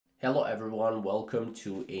Hello everyone, welcome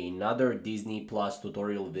to another Disney Plus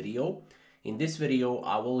tutorial video. In this video,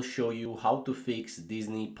 I will show you how to fix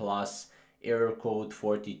Disney Plus error code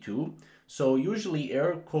 42. So usually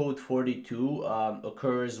error code 42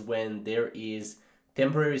 occurs when there is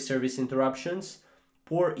temporary service interruptions,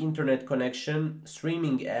 poor internet connection,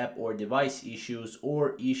 streaming app or device issues,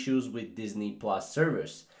 or issues with Disney Plus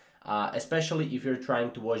servers. Especially if you're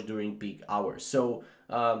trying to watch during peak hours. So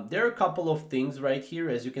there are a couple of things right here,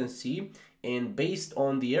 as you can see, and based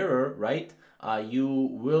on the error, right, you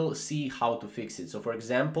will see how to fix it. So for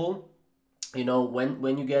example,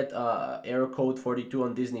 when you get error code 42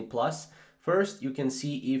 on Disney Plus, first you can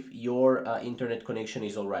see if your internet connection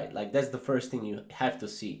is all right. Like, that's the first thing you have to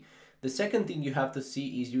see. The second thing you have to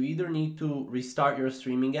see is you either need to restart your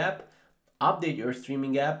streaming app, update your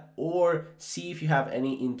streaming app, or see if you have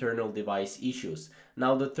any internal device issues.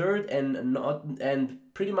 Now the third, and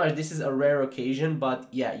pretty much this is a rare occasion, but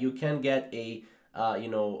yeah, you can get you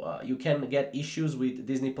can get issues with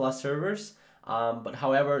Disney Plus servers, but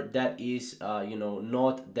however that is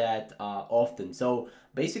not that often. So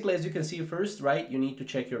basically, as you can see, first, right, you need to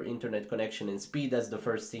check your internet connection and speed. That's the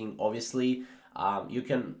first thing. Obviously, you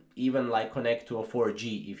can even like connect to a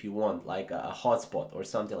 4G if you want, like a hotspot or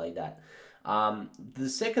something like that. The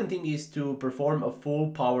second thing is to perform a full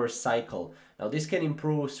power cycle. Now this can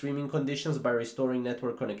improve streaming conditions by restoring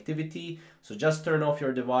network connectivity. So just turn off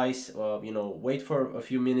your device, wait for a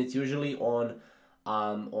few minutes. Usually on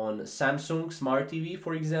Samsung Smart TV,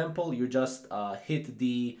 for example, you just hit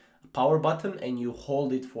the power button and you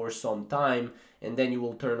hold it for some time, and then you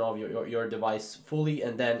will turn off your device fully,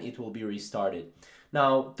 and then it will be restarted.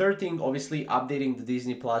 Now, third thing, obviously, updating the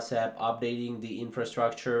Disney Plus app, updating the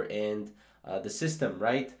infrastructure and the system,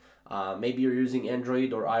 right? Maybe you're using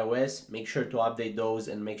Android or iOS, make sure to update those,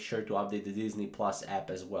 and make sure to update the Disney Plus app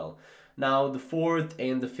as well. Now, the fourth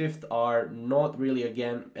and the fifth are not really,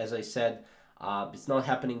 again, as I said, it's not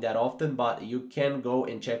happening that often, but you can go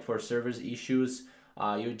and check for servers issues.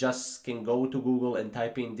 You just can go to Google and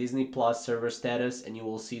type in Disney Plus server status, and you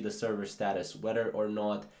will see the server status, whether or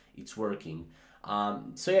not it's working.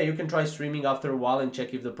 So yeah, you can try streaming after a while and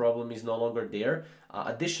check if the problem is no longer there.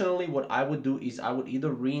 Additionally, what I would do is I would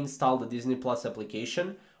either reinstall the Disney Plus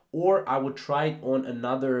application, or I would try it on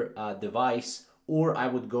another device, or I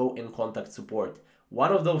would go and contact support.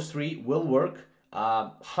 One of those three will work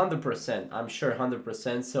 100%, I'm sure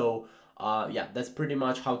 100%. So yeah, that's pretty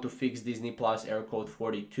much how to fix Disney Plus error code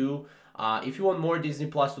 42. If you want more Disney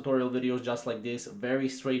Plus tutorial videos just like this, very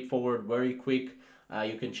straightforward, very quick,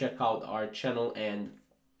 you can check out our channel, and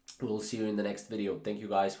we'll see you in the next video. Thank you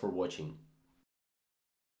guys for watching.